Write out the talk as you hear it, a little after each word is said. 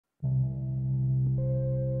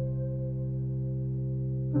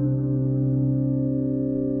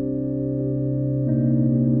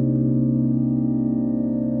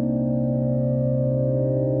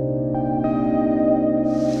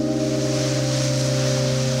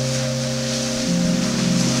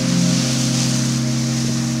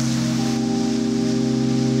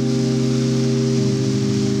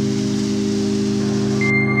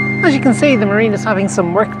you can see, the marine is having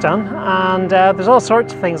some work done, and there's all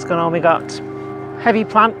sorts of things going on. We got heavy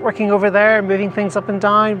plant working over there, moving things up and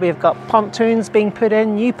down. We've got pontoons being put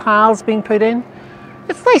in, new piles being put in.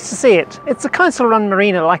 It's nice to see it. It's a council-run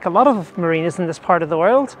marina, like a lot of marinas in this part of the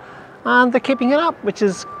world, and they're keeping it up, which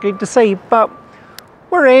is good to see. But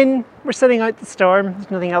we're sitting out the storm. There's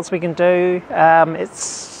nothing else we can do.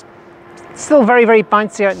 It's still very, very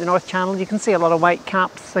bouncy out in the North Channel. You can see a lot of white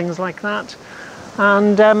caps, things like that.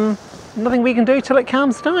 And nothing we can do till it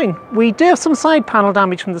calms down. We do have some side panel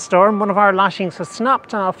damage from the storm. One of our lashings has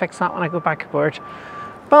snapped, and I'll fix that when I go back aboard.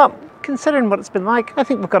 But considering what it's been like, I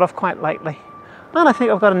think we've got off quite lightly. And I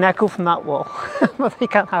think I've got an echo from that wall. But you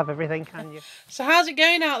can't have everything, can you? So how's it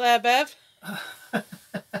going out there, Bev?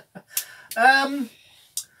 I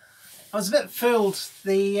was a bit fooled.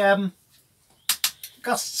 The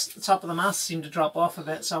gusts at the top of the mast seemed to drop off a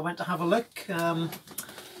bit, so I went to have a look.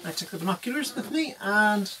 I took the binoculars with me,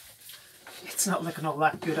 and it's not looking all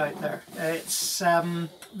that good out there. It's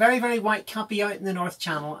very, very white cappy out in the North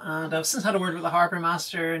Channel, and I've since had a word with the harbour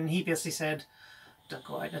master, and he basically said, don't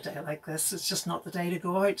go out in a day like this, it's just not the day to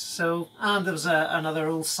go out. So, and there was another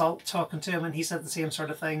old salt talking to him, and he said the same sort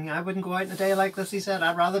of thing. I wouldn't go out in a day like this, he said.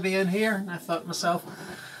 I'd rather be in here. And I thought to myself,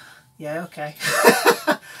 yeah, okay.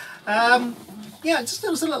 Yeah, just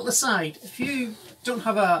as a little aside, if you don't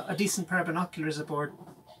have a decent pair of binoculars aboard,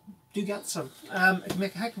 do get some. It can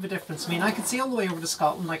make a heck of a difference. I mean, I could see all the way over to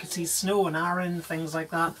Scotland. I could see snow and Arran, things like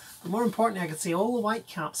that. But more importantly, I could see all the white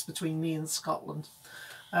caps between me and Scotland.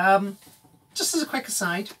 Just as a quick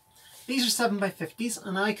aside, these are 7x50s,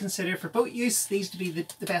 and I consider for boat use these to be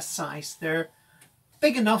the best size. They're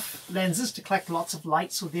big enough lenses to collect lots of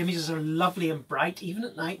light, so the images are lovely and bright even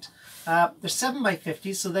at night. They're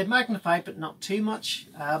 7x50s, so they magnify but not too much.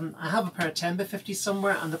 I have a pair of 10x50s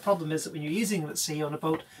somewhere, and the problem is that when you're using them at sea on a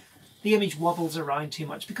boat, the image wobbles around too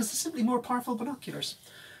much because they're simply more powerful binoculars.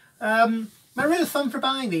 My rule of thumb for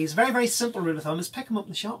buying these, very, very simple rule of thumb, is pick them up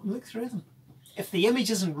in the shop and look through them. If the image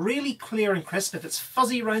isn't really clear and crisp, if it's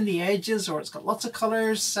fuzzy around the edges or it's got lots of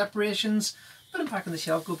colours, separations, put them back in the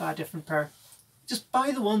shelf, go buy a different pair. Just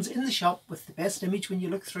buy the ones in the shop with the best image when you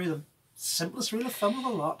look through them. Simplest rule of thumb of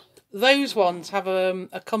a lot. Those ones have a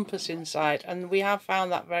compass inside, and we have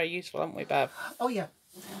found that very useful, haven't we, Bev? Oh yeah.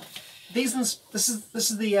 These ones, this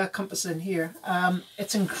is the compass in here.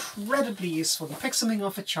 It's incredibly useful. You pick something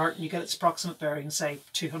off a chart and you get its approximate bearing, say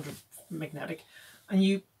 200 magnetic, and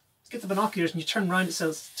you get the binoculars and you turn around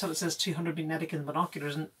till it says 200 magnetic in the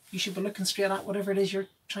binoculars, and you should be looking straight at whatever it is you're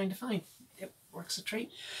trying to find. It works a treat.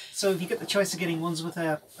 So if you get the choice of getting ones with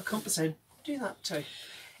a compass in, do that too.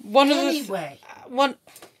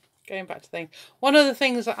 Going back to things, one of the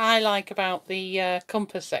things that I like about the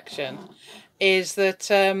compass section is that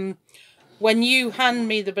when you hand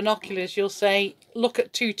me the binoculars, you'll say, look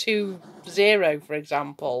at 220, for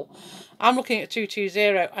example. I'm looking at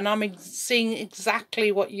 220 and I'm seeing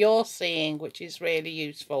exactly what you're seeing, which is really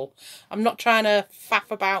useful. I'm not trying to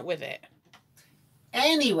faff about with it.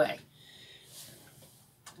 Anyway,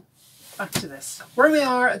 back to this. Where we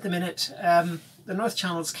are at the minute, the North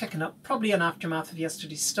Channel is kicking up, probably an aftermath of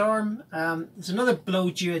yesterday's storm. There's another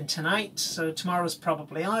blow due in tonight, so tomorrow's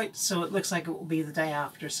probably out, so it looks like it will be the day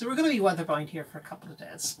after. So we're going to be weatherbound here for a couple of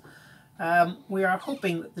days. We are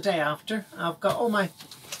hoping that the day after, I've got all my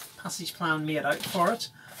passage plan made out for it,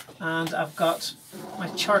 and I've got my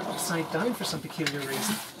chart upside down for some peculiar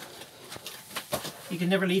reason. You can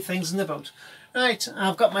never leave things in the boat. Right,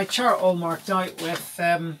 I've got my chart all marked out with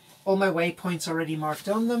all my waypoints already marked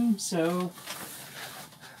on them, so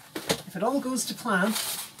if it all goes to plan,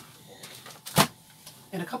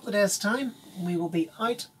 in a couple of days' time we will be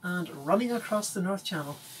out and running across the North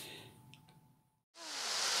Channel.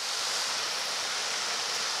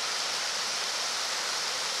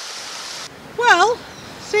 Well,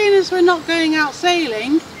 seeing as we're not going out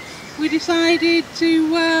sailing, we decided to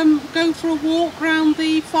go for a walk around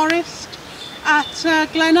the forest at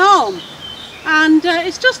Glenarm. And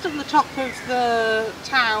it's just at the top of the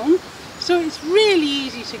town, so it's really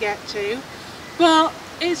easy to get to, but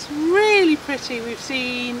it's really pretty. We've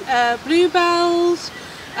seen bluebells,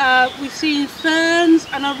 we've seen ferns,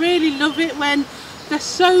 and I really love it when they're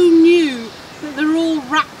so new that they're all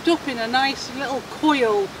wrapped up in a nice little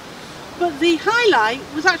coil. But the highlight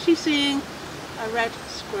was actually seeing a red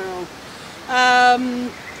squirrel.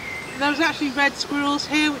 There's actually red squirrels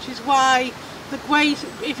here, which is why the grey,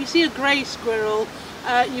 if you see a grey squirrel,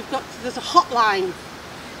 there's a hotline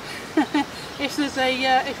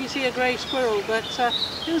if you see a grey squirrel, but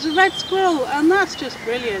it was a red squirrel, and that's just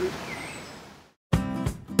brilliant.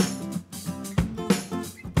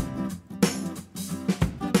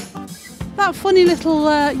 that funny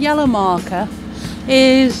little yellow marker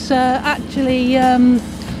is actually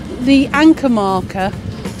the anchor marker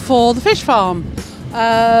for the fish farm.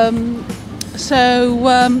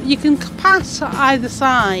 So you can pass either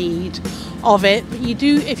side of it, but you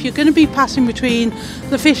do, if you're going to be passing between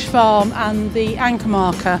the fish farm and the anchor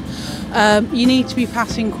marker, you need to be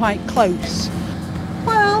passing quite close.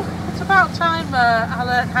 Well, it's about time I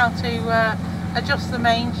learned how to adjust the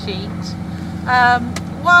main sheet.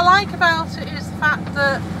 What I like about it is the fact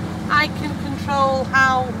that I can control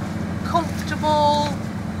how comfortable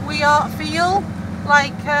we feel.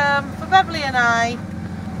 Like for Beverly and I,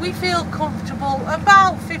 we feel comfortable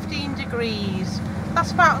about 15 degrees.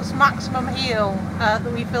 That's about as maximum heel that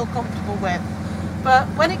we feel comfortable with. But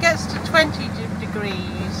when it gets to 20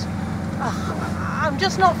 degrees, I'm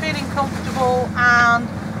just not feeling comfortable and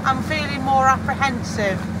I'm feeling more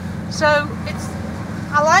apprehensive. So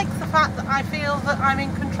I like the fact that I feel that I'm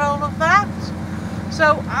in control of that.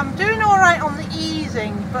 So I'm doing all right on the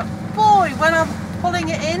easing, but boy, when I'm pulling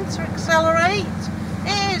it in to accelerate,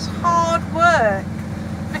 it is hard work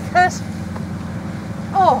because,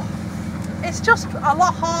 oh, it's just a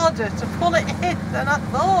lot harder to pull it in than I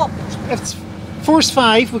thought. It's force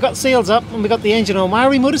 5, we've got sails up and we've got the engine on. Why are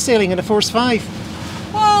we motor sailing in a force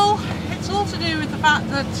 5? Well, it's all to do with the fact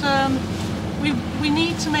that we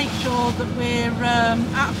need to make sure that we're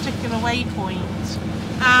at a particular waypoint,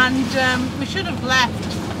 and we should have left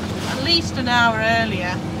at least an hour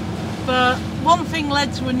earlier, but one thing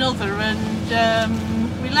led to another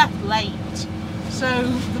and we left late. So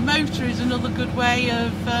the motor is another good way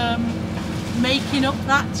of making up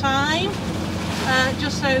that time,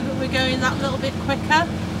 just so that we're going that little bit quicker.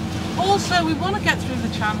 Also, we want to get through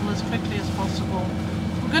the channel as quickly as possible.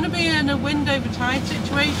 We're going to be in a wind over tide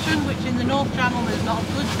situation, which in the North Channel is not a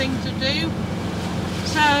good thing to do.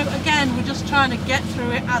 So again, we're just trying to get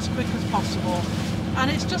through it as quick as possible. And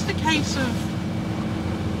it's just a case of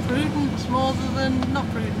prudence more than, not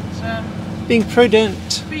prudence. Being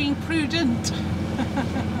prudent. Being prudent.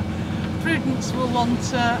 Prudence will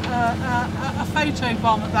want a photo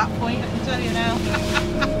bomb at that point, I can tell you now.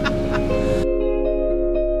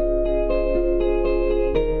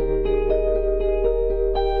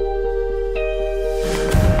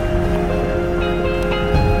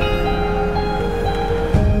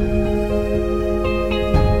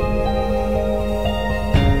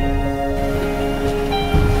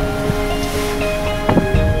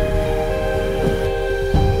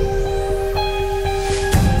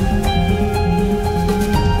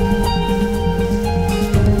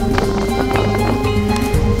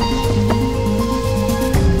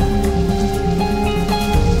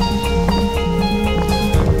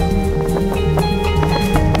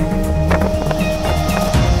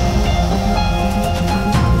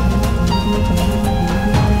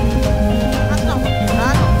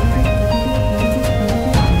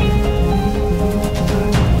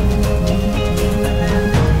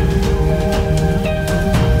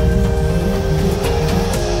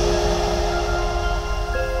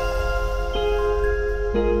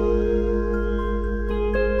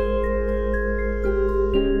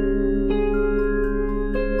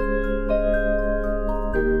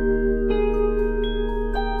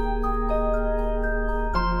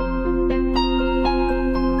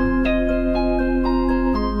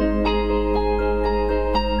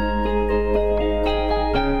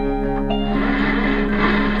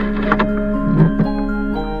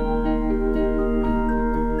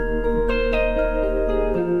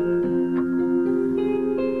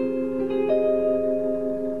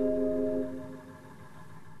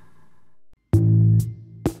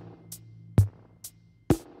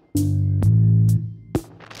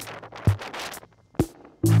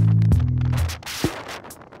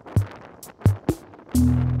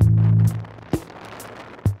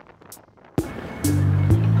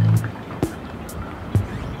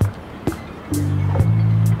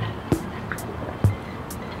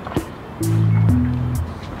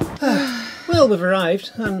 Well, we've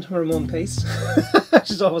arrived and we're in one piece,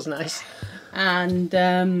 which is always nice. And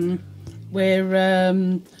we're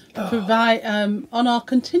on our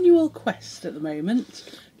continual quest at the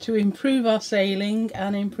moment to improve our sailing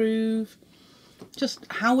and improve just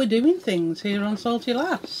how we're doing things here on Salty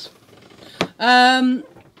Lass.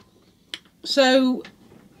 So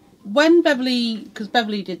when Beverly, because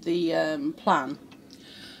Beverly did the plan,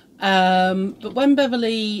 but when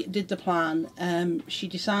Beverly did the plan, she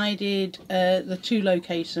decided the 2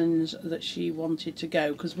 locations that she wanted to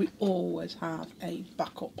go, because we always have a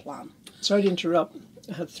backup plan. Sorry to interrupt,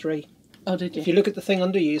 I had 3. Oh, did you? If you look at the thing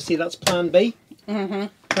under you, see that's plan B? Mm-hmm.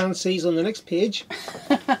 Plan C's on the next page.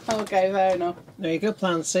 Okay, fair enough. There you go,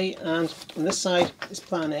 Plan C, and on this side is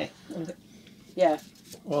Plan A. Yeah.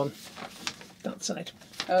 On that side.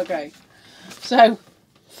 Okay. So,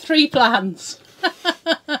 3 plans.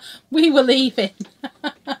 We were leaving.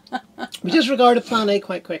 We disregarded Plan A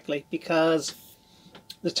quite quickly because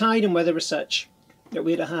the tide and weather were such that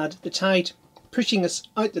we'd have had the tide pushing us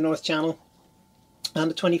out the North Channel and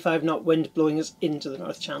a 25 knot wind blowing us into the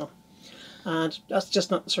North Channel. And that's just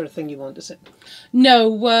not the sort of thing you want, is it?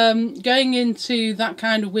 No, going into that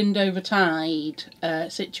kind of wind over tide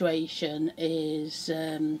situation is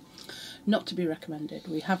not to be recommended.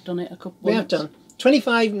 We have done it a couple. We have done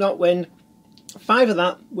 25 knot wind. 5 of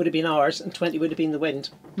that would have been ours, and 20 would have been the wind.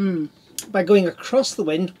 By going across the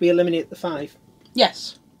wind, we eliminate the 5.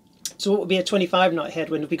 Yes. So what would be a 25 knot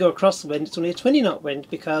headwind? If we go across the wind, it's only a 20 knot wind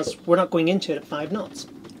because we're not going into it at 5 knots.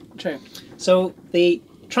 True. So the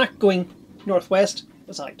track going northwest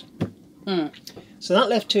was out. So that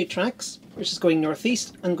left 2 tracks, which is going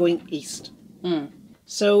northeast and going east.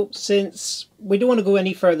 So since we don't want to go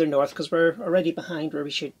any further north because we're already behind where we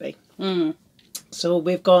should be. So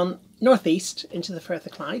we've gone northeast into the Firth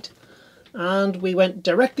of Clyde, and we went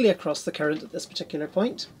directly across the current at this particular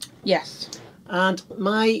point. Yes. And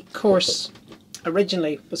my course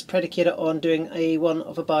originally was predicated on doing a one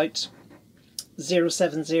of about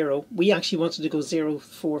 070. We actually wanted to go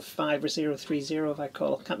 045 or 030 if I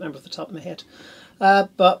recall. Can't remember off the top of my head.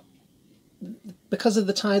 But because of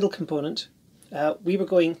the tidal component, we were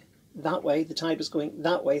going that way, the tide was going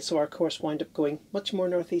that way, so our course wound up going much more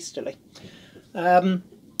northeasterly.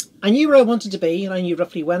 I knew where I wanted to be, and I knew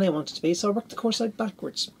roughly when I wanted to be, so I worked the course out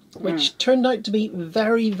backwards, which turned out to be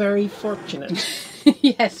very, very fortunate.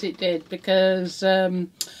 Yes, it did, because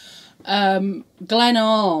Glenarm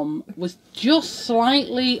was just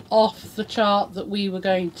slightly off the chart that we were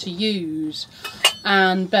going to use,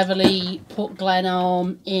 and Beverly put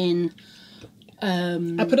Glenarm in.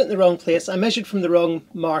 I put it in the wrong place. I measured from the wrong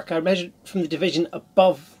mark. I measured from the division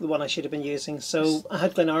above the one I should have been using. So I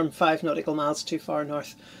had Glenarm 5 nautical miles too far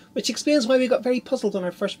north, which explains why we got very puzzled on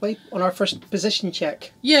our first position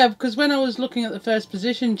check. Yeah, because when I was looking at the first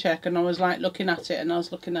position check and I was like looking at it and I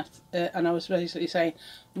was looking at it and I was basically saying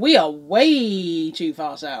we are way too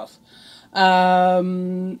far south.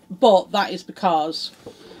 But that is because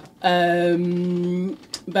Beverly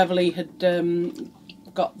had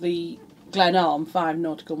got the Glenarm 5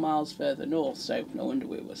 nautical miles further north, so no wonder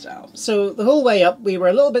we were south. So the whole way up we were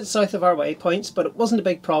a little bit south of our waypoints, but it wasn't a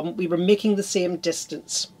big problem. We were making the same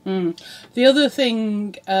distance. The other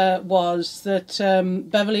thing was that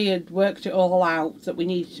Beverly had worked it all out that we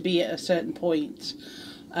needed to be at a certain point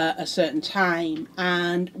a certain time,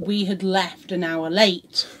 and we had left an hour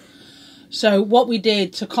late. So what we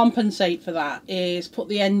did to compensate for that is put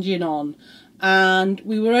the engine on, and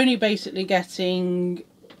we were only basically getting...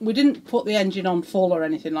 We didn't put the engine on full or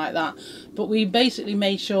anything like that, but we basically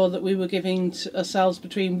made sure that we were giving ourselves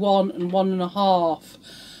between 1 and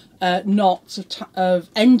 1.5 knots of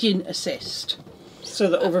engine assist. So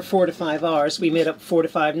that over 4 to 5 hours we made up 4 to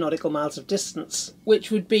 5 nautical miles of distance. Which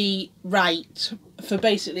would be right for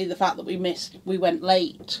basically the fact that we went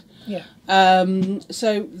late. Yeah.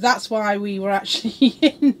 So that's why we were actually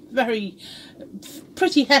in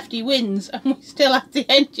pretty hefty winds and we still had the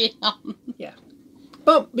engine on. Yeah.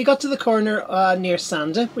 But we got to the corner near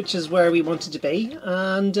Sanda, which is where we wanted to be,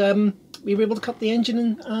 and we were able to cut the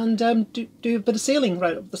engine and do a bit of sailing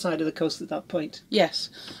right up the side of the coast at that point. Yes.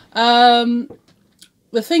 The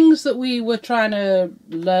things that we were trying to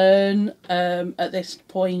learn at this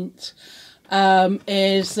point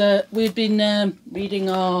is that we've been reading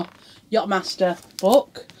our Yachtmaster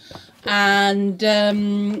book, and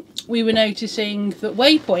we were noticing that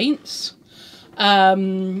waypoints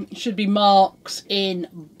should be marks in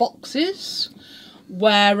boxes,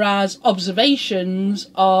 whereas observations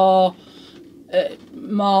are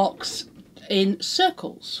marks in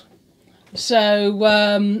circles. So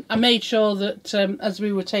I made sure that as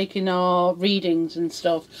we were taking our readings and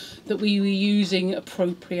stuff, that we were using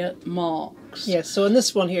appropriate marks. Yes, so in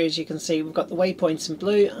this one here, as you can see, we've got the waypoints in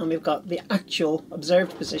blue and we've got the actual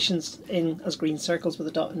observed positions in as green circles with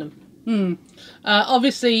a dot in them.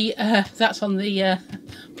 Obviously that's on the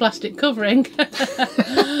plastic covering.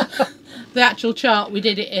 The actual chart, we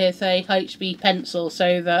did it with a HB pencil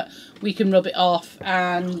so that we can rub it off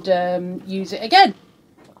and use it again.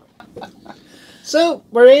 So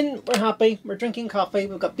we're in, we're happy, we're drinking coffee,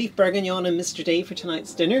 we've got beef bourguignon and Mr. D for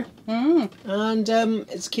tonight's dinner, and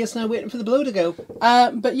it's a case now waiting for the blow to go.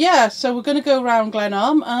 But yeah, so we're going to go around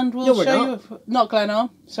Glenarm and we'll show you... Not Glenarm,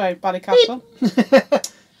 sorry, Ballycastle.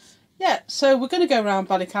 Yeah, so we're going to go around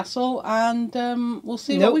Ballycastle and we'll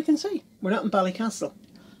see what we can see. We're not in Ballycastle.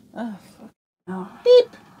 Oh, fuck. Oh.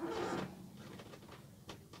 Beep.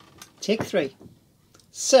 Take 3.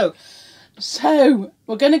 So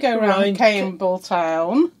we're going to go around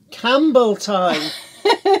Campbeltown. Campbeltown.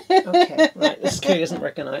 Okay, right, this key isn't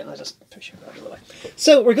working out. I'll just push it out of the way.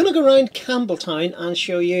 So we're going to go around Campbeltown and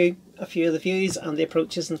show you a few of the views and the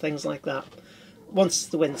approaches and things like that once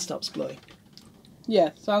the wind stops blowing.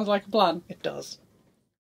 Yeah, sounds like a plan. It does.